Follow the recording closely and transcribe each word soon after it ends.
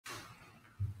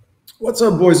What's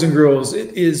up, boys and girls?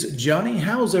 It is Johnny.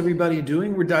 How's everybody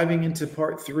doing? We're diving into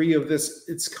part 3 of this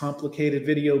It's Complicated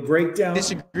video breakdown.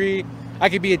 Disagree. I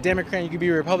could be a Democrat, you could be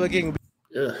a Republican.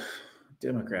 Ugh,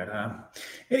 Democrat, huh?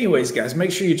 Anyways, guys, make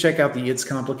sure you check out the It's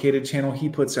Complicated channel. He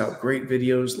puts out great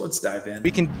videos. Let's dive in. We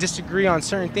can disagree on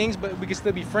certain things, but we can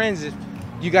still be friends if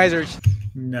you guys are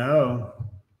No.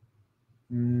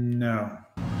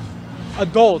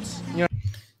 adults. You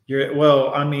know,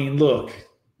 Well, I mean, look.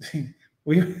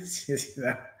 We'll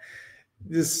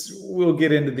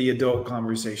get into the adult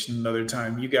conversation another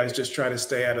time. You guys just try to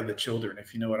stay out of the children,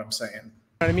 if you know what I'm saying.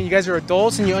 I mean, you guys are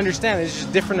adults and you understand there's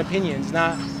just different opinions,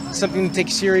 not something to take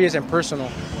serious and personal.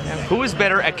 Who is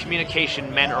better at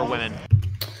communication, men or women?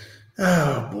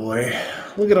 Oh boy,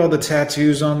 look at all the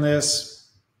tattoos on this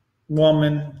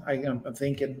woman. I'm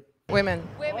thinking Women.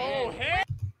 Oh,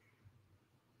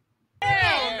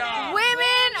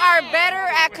 Women are better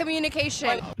at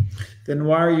communication. Then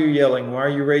why are you yelling? Why are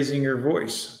you raising your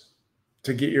voice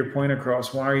to get your point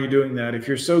across? Why are you doing that? If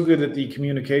you're so good at the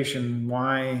communication,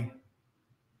 why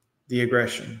the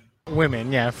aggression?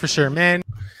 Women, yeah, for sure. Men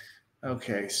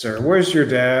Okay, sir, where's your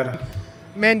dad?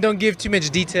 don't give too much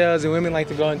details, and women like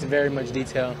to go into very much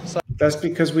detail. So That's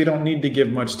because we don't need to give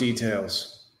much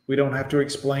details. We don't have to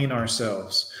explain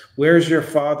ourselves. Where's your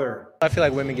father? I feel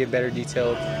like women get better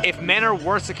detailed. If men are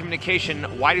worse at communication,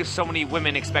 why do so many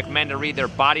women expect men to read their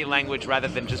body language rather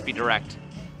than just be direct?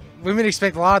 Women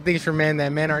expect a lot of things from men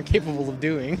that men aren't capable of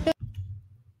doing.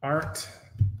 Aren't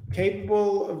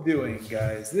capable of doing,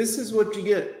 guys. This is what you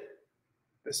get.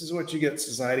 This is what you get,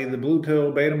 society. The blue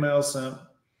pill, beta male simp,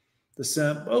 the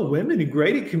simp. Oh, women are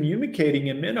great at communicating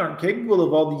and men aren't capable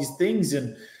of all these things.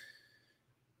 And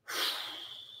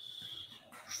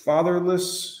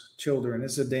fatherless children.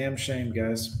 It's a damn shame,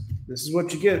 guys. This is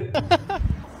what you get.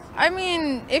 I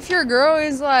mean, if your girl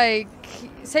is like,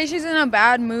 say she's in a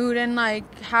bad mood and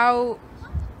like how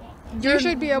You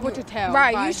should be able to tell.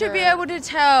 right, you should be able to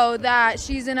tell that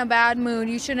she's in a bad mood.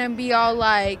 You shouldn't be all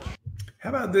like, How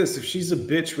about this? If she's a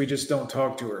bitch, we just don't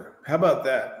talk to her. How about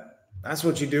that? That's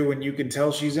what you do when you can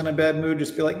tell she's in a bad mood.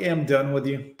 Just be like, yeah, I'm done with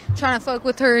you. trying to fuck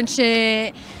with her and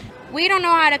shit. We don't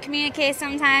know how to communicate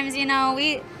sometimes, you know.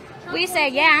 We say,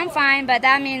 yeah, I'm fine, but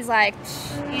that means like,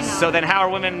 you know. So then how are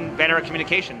women better at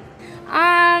communication?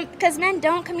 Because men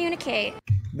don't communicate.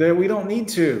 That we don't need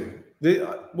to.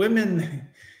 The women,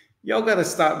 y'all got to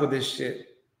stop with this shit.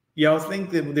 Y'all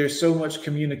think that there's so much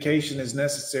communication is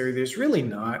necessary. There's really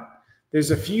not.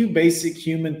 There's a few basic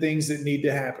human things that need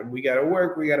to happen. We got to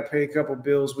work. We got to pay a couple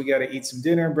bills. We got to eat some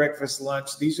dinner, breakfast,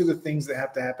 lunch. These are the things that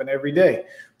have to happen every day.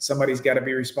 Somebody's got to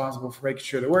be responsible for making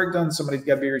sure the work done. Somebody's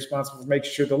got to be responsible for making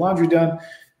sure the laundry done.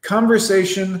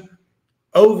 Conversation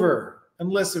over.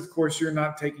 Unless, of course, you're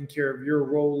not taking care of your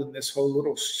role in this whole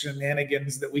little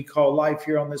shenanigans that we call life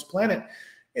here on this planet.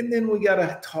 And then we got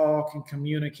to talk and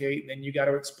communicate. And then you got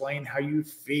to explain how you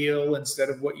feel instead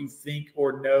of what you think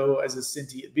or know as a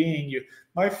sentient being.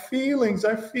 My feelings,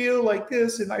 I feel like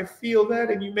this and I feel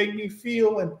that. And you make me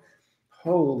feel. And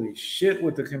holy shit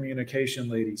with the communication,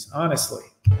 ladies, honestly.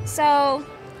 So,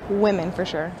 Women, for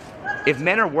sure. If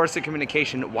men are worse at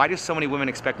communication, why do so many women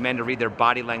expect men to read their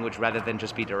body language rather than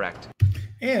just be direct?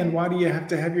 And why do you have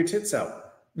to have your tits out?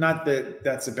 Not that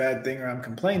that's a bad thing or I'm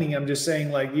complaining. I'm just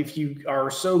saying, like, if you are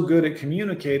so good at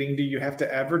communicating, do you have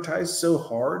to advertise so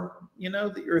hard, you know,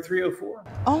 that you're a 304?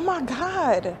 Oh my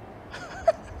God.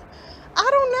 I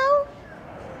don't know.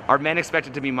 Are men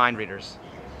expected to be mind readers?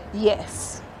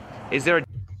 Yes. Is there a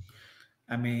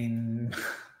I mean,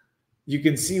 you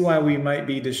can see why we might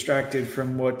be distracted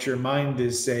from what your mind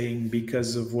is saying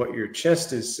because of what your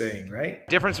chest is saying, right?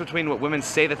 difference between what women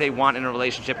say that they want in a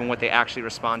relationship and what they actually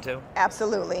respond to?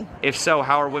 Absolutely. If so,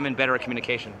 how are women better at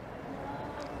communication?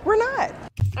 We're not.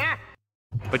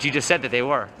 But you just said that they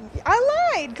were.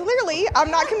 I lied. Clearly,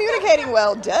 I'm not communicating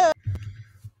well. Duh.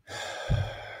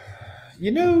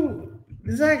 You know,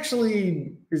 this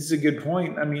actually is a good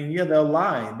point. I mean, yeah, they'll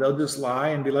lie. They'll just lie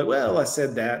and be like, well, I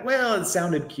said that. Well, it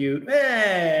sounded cute.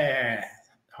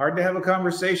 Hard to have a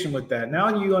conversation with that.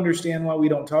 Now you understand why we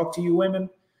don't talk to you women?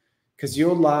 Because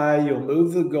you'll lie, you'll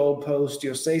move the goalpost,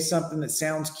 you'll say something that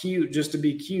sounds cute just to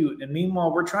be cute. And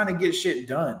meanwhile, we're trying to get shit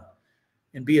done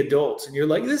and be adults. And you're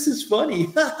like, this is funny.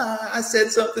 I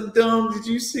said something dumb. Did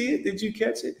you see it? Did you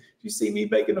catch it? Did you see me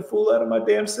making a fool out of my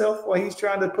damn self while he's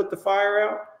trying to put the fire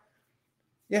out?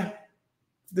 Yeah.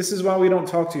 This is why we don't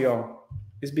talk to y'all,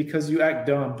 is because you act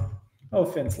dumb. No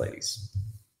offense, ladies.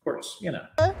 Of course, you know.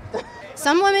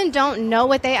 Some women don't know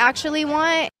what they actually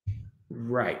want.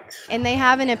 Right. And they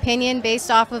have an opinion based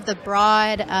off of the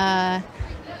broad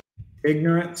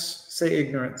Ignorance. Say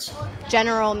ignorance.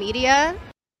 general media.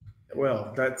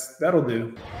 Well, that'll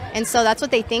do. And so that's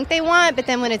what they think they want, but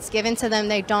then when it's given to them,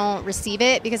 they don't receive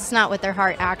it because it's not what their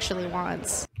heart actually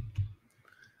wants.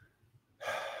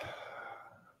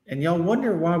 And y'all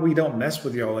wonder why we don't mess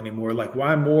with y'all anymore. Like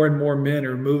why more and more men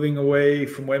are moving away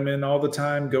from women all the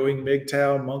time, going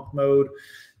MGTOW, monk mode.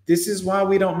 This is why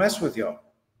we don't mess with y'all.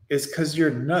 It's because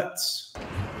you're nuts.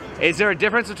 Is there a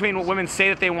difference between what women say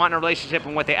that they want in a relationship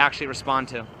and what they actually respond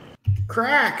to?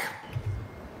 Crack.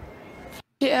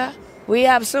 Yeah, we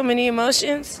have so many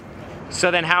emotions.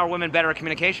 So then how are women better at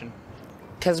communication?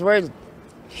 Because we're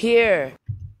here.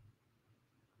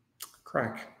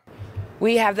 Crack.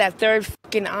 We have that third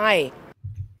fucking eye.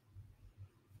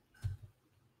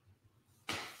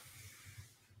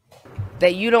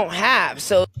 That you don't have.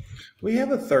 So We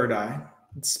have a third eye.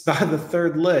 It's by the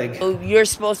third leg. you're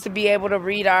supposed to be able to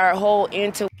read our whole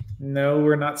intuition. No,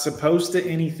 we're not supposed to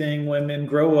anything. Women,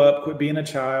 grow up, quit being a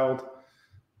child.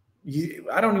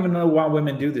 I don't even know why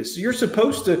women do this. You're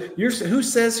supposed to, who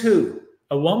says who?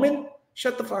 A woman?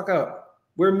 Shut the fuck up.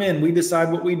 We're men. We decide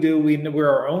what we do. We're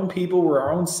our own people. We're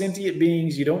our own sentient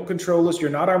beings. You don't control us. You're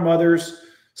not our mothers.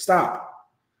 Stop.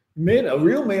 Men, a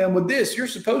real man with this, you're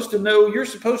supposed to know. You're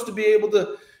supposed to be able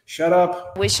to shut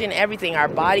up. Wishing everything, our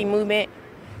body movement,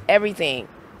 everything.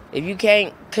 If you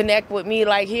can't connect with me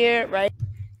like here, right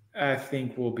I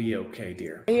think we'll be okay,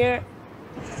 dear. here.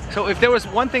 So if there was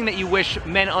one thing that you wish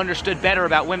men understood better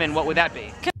about women, what would that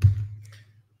be?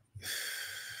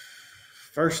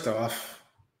 First off,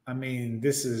 I mean,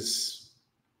 this is,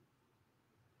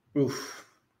 oof.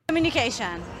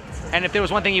 Communication. And if there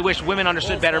was one thing you wish women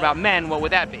understood better about men, what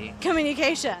would that be?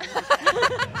 Communication.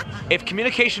 If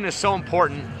communication is so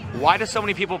important, why do so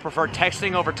many people prefer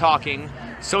texting over talking,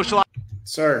 social...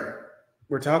 Sir,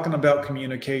 we're talking about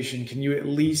communication. Can you at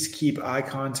least keep eye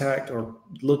contact or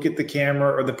look at the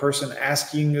camera or the person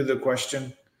asking you the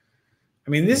question? I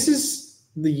mean, this is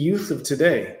the youth of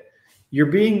today. You're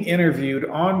being interviewed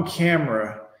on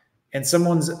camera and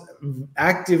someone's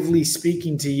actively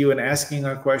speaking to you and asking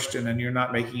a question and you're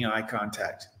not making eye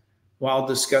contact while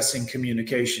discussing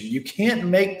communication. You can't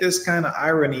make this kind of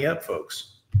irony up,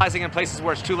 folks. In places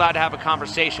where it's too loud to have a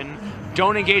conversation,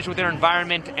 don't engage with their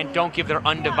environment, and don't give their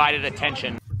undivided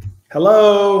attention.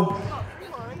 Hello?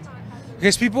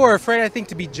 Because people are afraid, I think,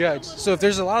 to be judged. So if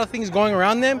there's a lot of things going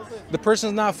around them, the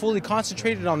person's not fully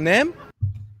concentrated on them.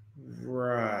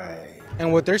 Right.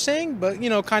 And what they're saying, but, you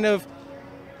know, kind of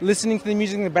listening to the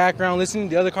music in the background, listening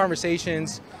to the other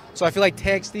conversations. So I feel like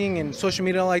texting and social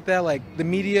media like that, like the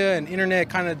media and internet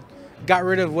kind of got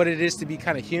rid of what it is to be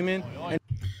kind of human. And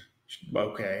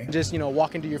okay. just, you know,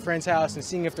 walk into your friend's house and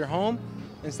seeing if they're home.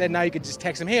 Instead, now you could just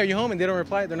text them, hey, are you home? And they don't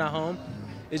reply, they're not home.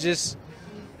 It's just,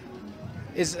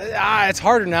 it's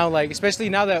harder now, like, especially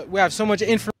now that we have so much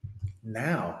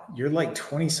Now, you're like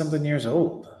 20-something years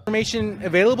old. information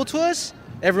available to us.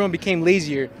 Everyone became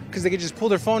lazier because they could just pull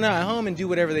their phone out at home and do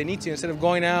whatever they need to instead of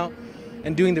going out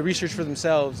and doing the research for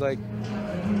themselves. Like,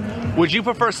 Would you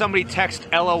prefer somebody text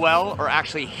LOL or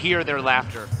actually hear their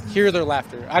laughter? hear their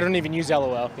laughter. I don't even use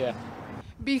LOL. Yeah.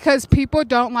 Because people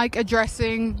don't like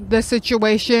addressing the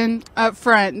situation up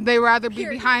front. They rather be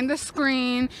behind the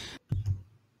screen.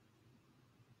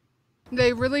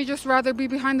 They really just rather be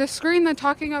behind the screen than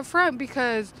talking up front,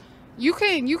 because you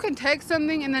can text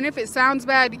something and then if it sounds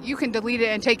bad, you can delete it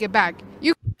and take it back.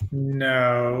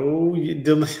 No,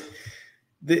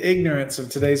 the ignorance of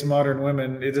today's modern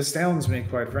women, it astounds me,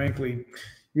 quite frankly.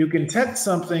 You can text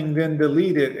something, then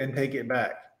delete it and take it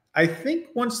back. I think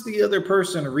once the other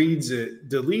person reads it,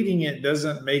 deleting it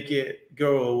doesn't make it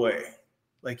go away.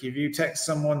 Like if you text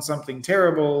someone something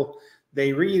terrible,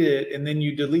 they read it, and then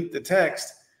you delete the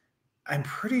text, I'm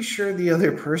pretty sure the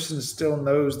other person still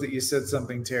knows that you said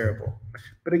something terrible.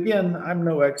 But again, I'm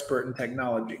no expert in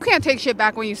technology. You can't take shit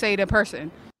back when you say it in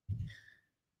person.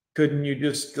 Couldn't you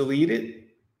just delete it?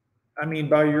 I mean,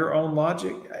 by your own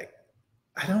logic,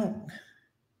 I don't.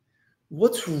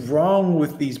 What's wrong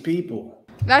with these people?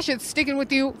 That shit's sticking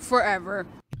with you forever.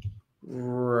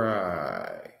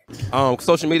 Right.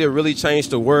 Social media really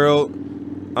changed the world.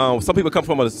 Some people come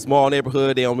from a small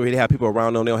neighborhood. They don't really have people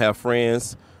around them. They don't have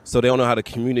friends. So they don't know how to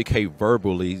communicate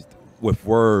verbally with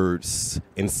words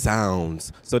and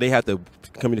sounds. So they have to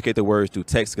communicate the words through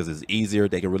text because it's easier.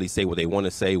 They can really say what they want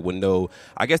to say with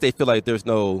I guess they feel like there's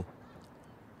no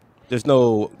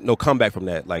comeback from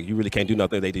that. Like you really can't do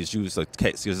nothing. They just use a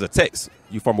text. It's a text.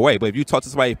 You from away. But if you talk to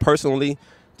somebody personally,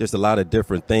 there's a lot of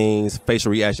different things,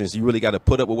 facial reactions. You really got to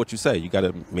put up with what you say. You got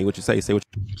to mean what you say what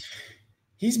you...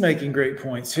 He's making great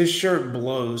points. His shirt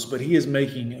blows, but he is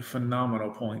making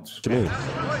phenomenal points.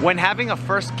 When having a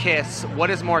first kiss, what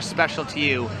is more special to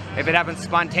you? If it happens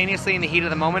spontaneously in the heat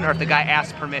of the moment, or if the guy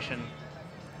asks permission?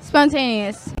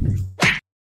 Spontaneous.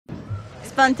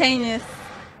 Spontaneous.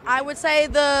 I would say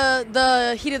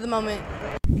the heat of the moment.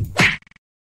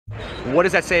 What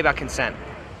does that say about consent?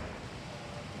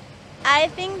 I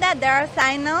think that there are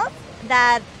signals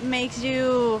that makes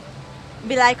you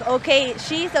be like, okay,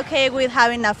 she's okay with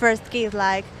having a first kiss.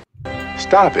 Like,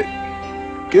 stop it.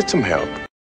 Get some help.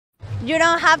 You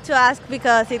don't have to ask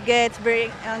because it gets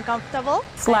very uncomfortable.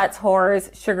 Sluts,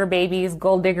 whores, sugar babies,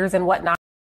 gold diggers, and whatnot.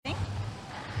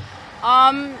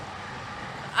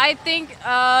 I think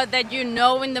that you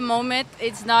know in the moment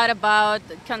it's not about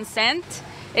consent.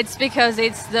 It's because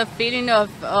it's the feeling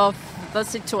of the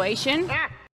situation.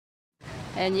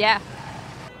 And yeah.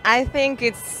 I think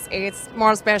it's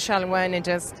more special when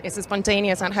it's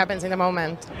spontaneous and happens in the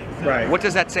moment. Right. What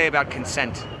does that say about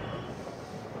consent?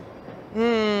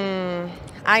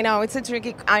 I know it's a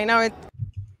tricky. I know it.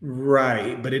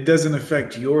 Right, but it doesn't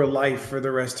affect your life for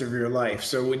the rest of your life.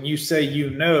 So when you say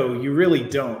you know, you really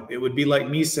don't. It would be like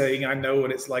me saying I know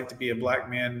what it's like to be a black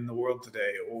man in the world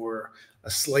today, or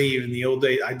a slave in the old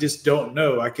days. I just don't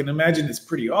know. I can imagine it's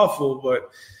pretty awful,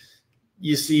 but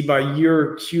you see, by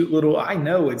your cute little, I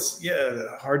know it's,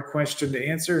 a hard question to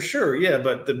answer. Sure, yeah,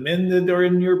 but the men that are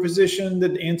in your position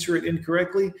that answer it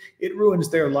incorrectly, it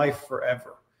ruins their life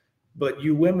forever. But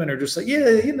you women are just like,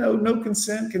 no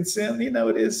consent.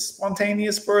 It is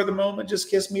spontaneous for the moment. Just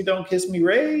kiss me, don't kiss me,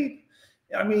 Ray.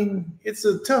 I mean, it's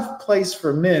a tough place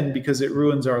for men because it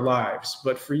ruins our lives.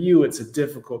 But for you, it's a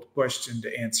difficult question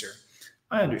to answer.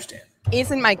 I understand. It's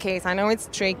in my case. I know it's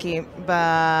tricky,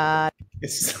 but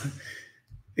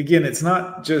Again, it's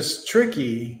not just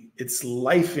tricky, it's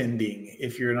life-ending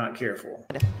if you're not careful.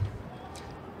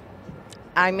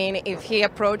 I mean, if he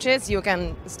approaches, you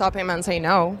can stop him and say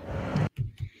no.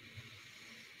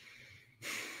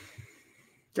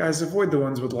 Guys, avoid the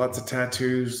ones with lots of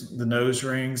tattoos, the nose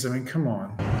rings. I mean, come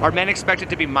on. Are men expected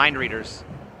to be mind readers?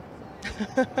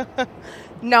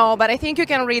 No, but I think you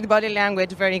can read body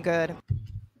language very good.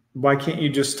 Why can't you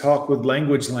just talk with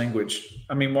language?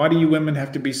 I mean, why do you women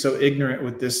have to be so ignorant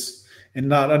with this and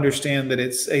not understand that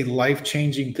it's a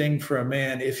life-changing thing for a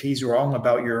man if he's wrong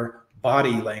about your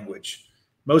body language?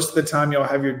 Most of the time y'all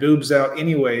have your boobs out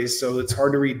anyways, so it's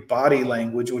hard to read body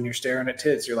language when you're staring at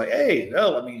tits. You're like, hey,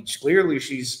 no, I mean, clearly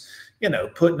she's,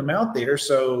 putting them out there.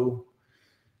 So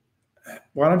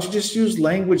why don't you just use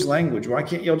language? Why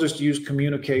can't y'all just use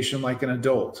communication like an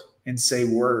adult and say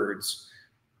words?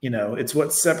 It's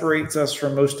what separates us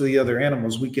from most of the other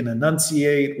animals. We can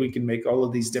enunciate, we can make all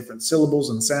of these different syllables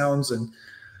and sounds, and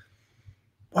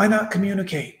why not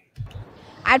communicate?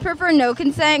 I'd prefer no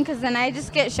consent because then I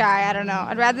just get shy. I don't know.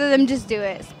 I'd rather them just do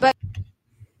it. But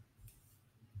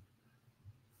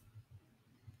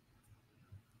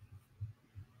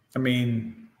I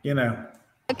mean,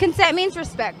 consent means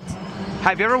respect.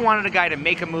 Have you ever wanted a guy to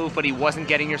make a move but he wasn't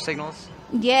getting your signals?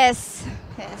 Yes.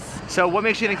 So what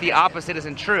makes you think the opposite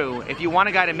isn't true? If you want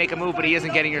a guy to make a move but he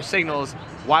isn't getting your signals,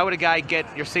 why would a guy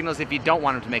get your signals if you don't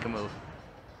want him to make a move?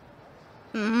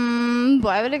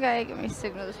 Why would a guy get my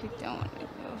signals if you don't want to make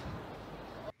a move?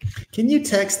 Can you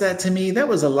text that to me? That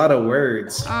was a lot of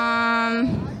words.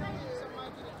 I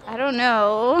don't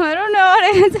know. I don't know what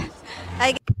it is.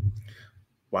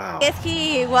 Wow. I guess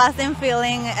he wasn't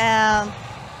feeling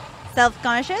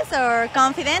self-conscious or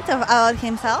confident about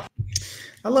himself.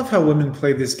 I love how women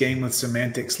play this game with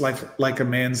semantics, like a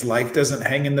man's life doesn't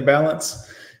hang in the balance.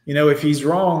 If he's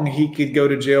wrong, he could go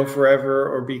to jail forever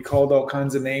or be called all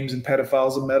kinds of names and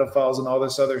pedophiles and metaphiles and all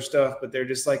this other stuff. But they're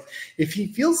just like, if he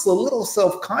feels a little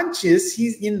self-conscious,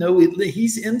 he's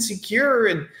insecure.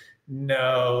 And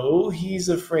no, he's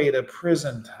afraid of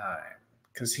prison time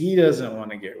because he doesn't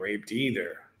want to get raped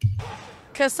either.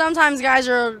 Because sometimes guys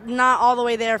are not all the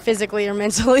way there physically or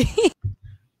mentally.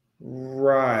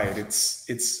 Right.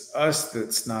 It's us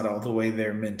that's not all the way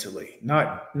there mentally.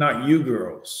 Not you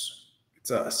girls. It's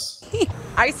us.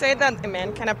 I say that a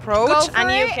man can approach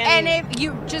and you can. And if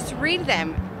you just read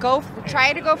them,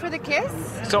 try to go for the kiss.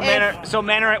 So men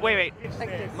are wait.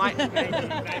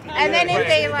 And then if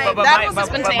they like, that was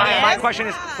spontaneous.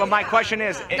 My question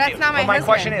is. That's not my husband. My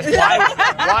question is,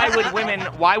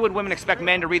 why would women expect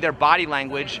men to read their body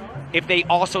language if they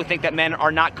also think that men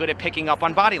are not good at picking up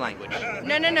on body language?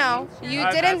 No. You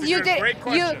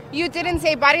didn't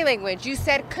say body language. You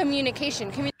said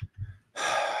communication.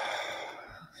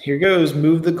 Here goes,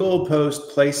 move the goalpost,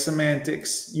 play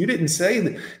semantics. You didn't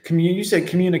say you said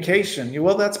communication.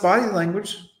 Well, that's body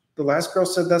language. The last girl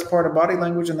said that's part of body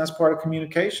language and that's part of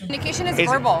communication. Communication is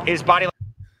verbal. Is body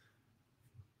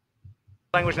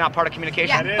language not part of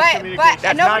communication? Yeah,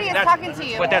 but nobody is talking to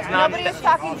you. But that's not. Nobody is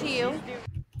talking to you.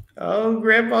 Oh,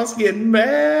 Grandpa's getting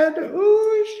mad.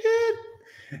 Oh,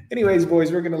 shit. Anyways,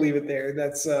 boys, we're going to leave it there.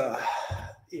 That's,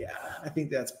 yeah, I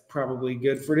think that's probably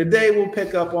good for today. We'll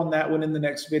pick up on that one in the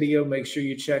next video. Make sure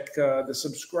you check the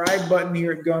subscribe button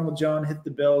here at Gone with John. Hit the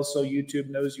bell so YouTube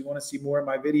knows you want to see more of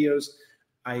my videos.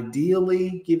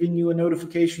 Ideally, giving you a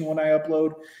notification when I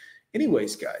upload.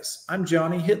 Anyways, guys, I'm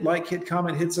Johnny. Hit like, hit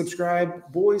comment, hit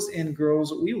subscribe. Boys and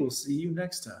girls, we will see you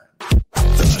next time.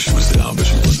 She was down, but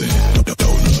she wasn't.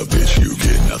 No, bitch, you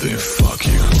get nothing. Fuck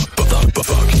you.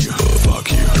 Fuck you.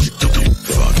 Fuck you.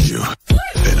 Fuck you.